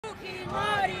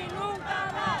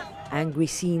Angry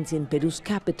scenes in Peru's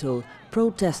capital,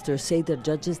 protesters say the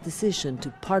judge's decision to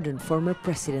pardon former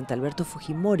President Alberto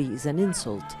Fujimori is an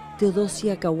insult.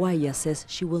 Teodosia Kawaya says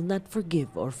she will not forgive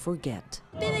or forget.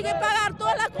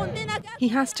 He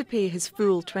has to pay his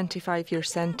full 25-year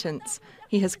sentence.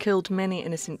 He has killed many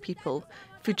innocent people.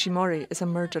 Fujimori is a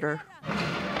murderer.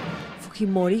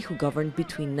 Fujimori, who governed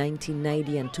between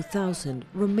 1990 and 2000,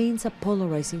 remains a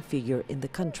polarizing figure in the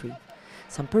country.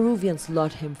 Some Peruvians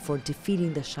laud him for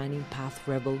defeating the Shining Path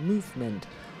rebel movement.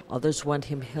 Others want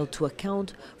him held to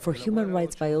account for human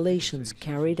rights violations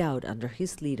carried out under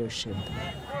his leadership.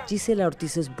 Gisela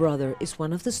Ortiz's brother is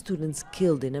one of the students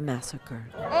killed in a massacre.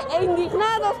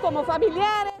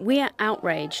 We are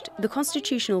outraged. The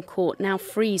Constitutional Court now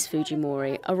frees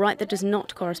Fujimori, a right that does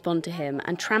not correspond to him,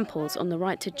 and tramples on the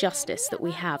right to justice that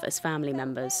we have as family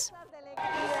members.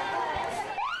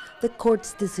 The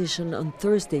court's decision on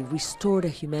Thursday restored a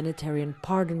humanitarian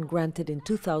pardon granted in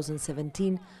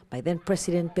 2017 by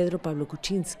then-President Pedro Pablo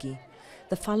Kuczynski.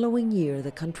 The following year,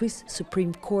 the country's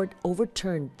Supreme Court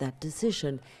overturned that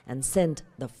decision and sent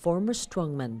the former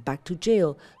strongman back to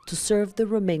jail to serve the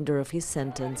remainder of his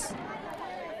sentence.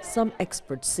 Some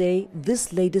experts say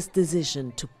this latest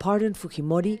decision to pardon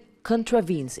Fujimori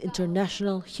contravenes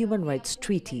international human rights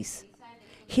treaties.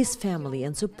 His family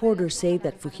and supporters say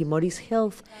that Fujimori's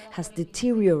health has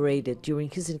deteriorated during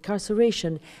his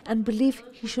incarceration and believe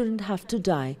he shouldn't have to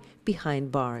die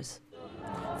behind bars.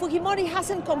 Fujimori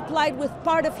hasn't complied with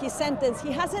part of his sentence.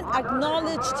 He hasn't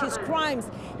acknowledged his crimes.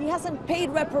 He hasn't paid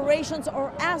reparations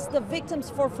or asked the victims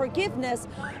for forgiveness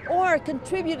or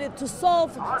contributed to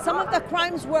solve some of the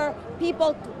crimes where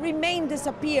people remain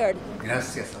disappeared.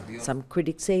 Some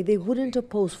critics say they wouldn't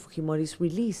oppose Fujimori's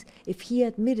release if he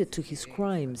admitted to his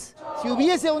crimes.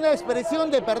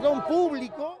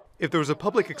 If there was a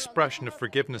public expression of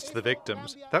forgiveness to the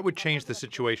victims, that would change the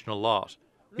situation a lot.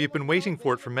 We have been waiting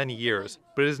for it for many years,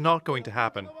 but it is not going to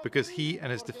happen because he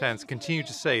and his defense continue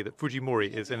to say that Fujimori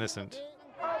is innocent.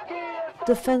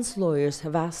 Defense lawyers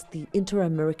have asked the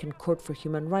Inter-American Court for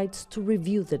Human Rights to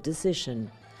review the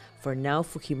decision. For now,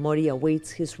 Fujimori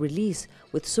awaits his release,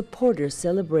 with supporters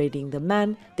celebrating the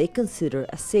man they consider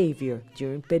a savior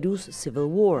during Peru's civil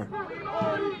war.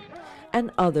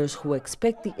 And others who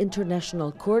expect the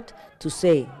International Court to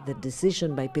say the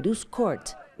decision by Peru's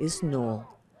court is null.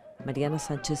 Mariana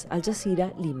Sanchez, Al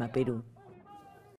Jazeera, Lima, Peru.